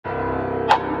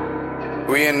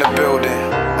We in the building.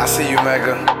 I see you,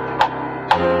 Mega.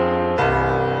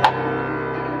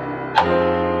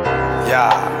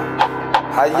 Yeah.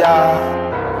 Hiya.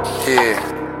 Yeah.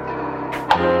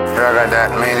 I got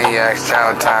that maniac,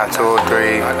 shout time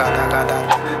 203.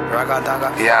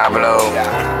 Diablo.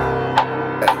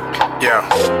 Yeah.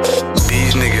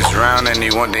 These niggas round and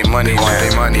they want their money.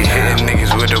 Hitting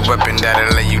niggas with a weapon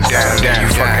that'll lay you down. You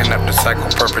fucking up the cycle,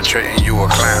 perpetrating you a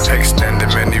clown. Extending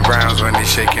many rounds when they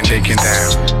shaking, taking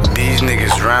down. These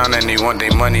niggas round and they want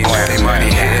their money.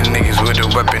 Hitting niggas with a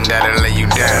weapon that'll lay you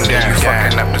down. You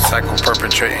fucking up the cycle,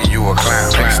 perpetrating you a clown.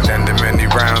 Extending many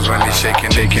rounds when they shaking,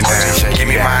 taking down. Give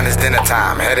me mine, it's dinner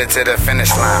time. Headed to the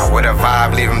finish line with a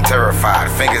vibe, leave them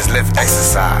terrified. Fingers lift,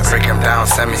 exercise. Break them down,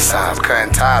 semi-size.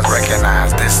 Cutting ties,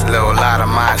 recognize this little lot of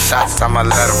mine shots, I'ma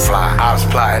let them fly. I was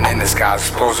plotting in the skies,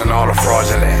 exposing all the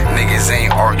fraudulent. Niggas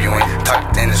ain't arguing,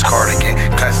 tucked in his cardigan,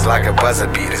 clutched like a buzzer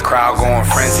beater. Crowd going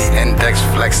frenzy, index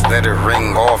flex, let it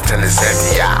ring off till it's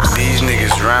empty. These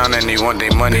niggas round and they want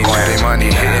their money.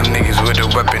 Hitting niggas with a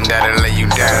weapon that'll lay you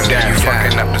down. You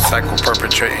fucking up the cycle,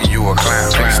 perpetrating you a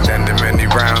clown. Extending many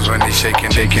rounds when they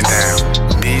shaking, taking down.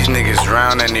 These niggas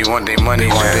round and they want their money.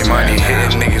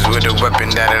 Hitting niggas with a weapon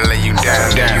that'll lay you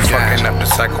down. You fucking up the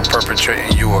cycle,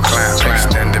 perpetrating you a clown.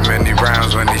 Extending many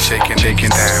rounds when they shaking, taking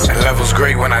down. The level's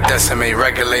great when I decimate,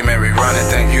 regulate, man, we running.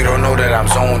 Think you don't know that I'm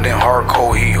zoned in,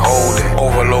 hardcore, he holding.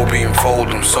 Overload beam, fold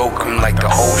him, soak him like the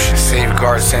ocean.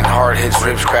 Safeguard, send hard hits,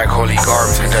 ribs crack, holy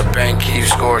garbage. The bank keep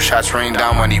score, shots rain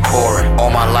down when he pouring.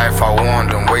 All my life I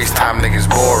warned them, waste time niggas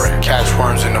boring. Catch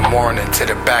worms in the morning, to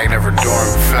the bag never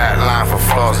dormant. Flat line for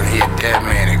flaws and he a dead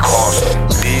man, it cost him.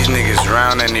 These niggas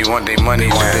round and they want their money.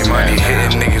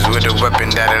 Hitting niggas with a weapon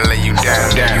that'll lay you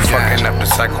down. You fucking up the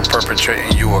cycle,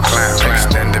 perpetrating you a clown.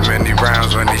 Extending many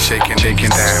rounds when they shaking, taking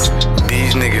down.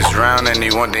 These niggas round and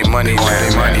they want their money.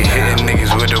 Hitting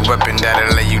niggas with a weapon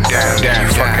that'll lay you down. You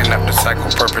fucking up the cycle,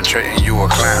 perpetrating you a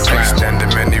clown. Extending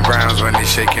many rounds when they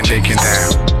shaking, taking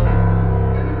down.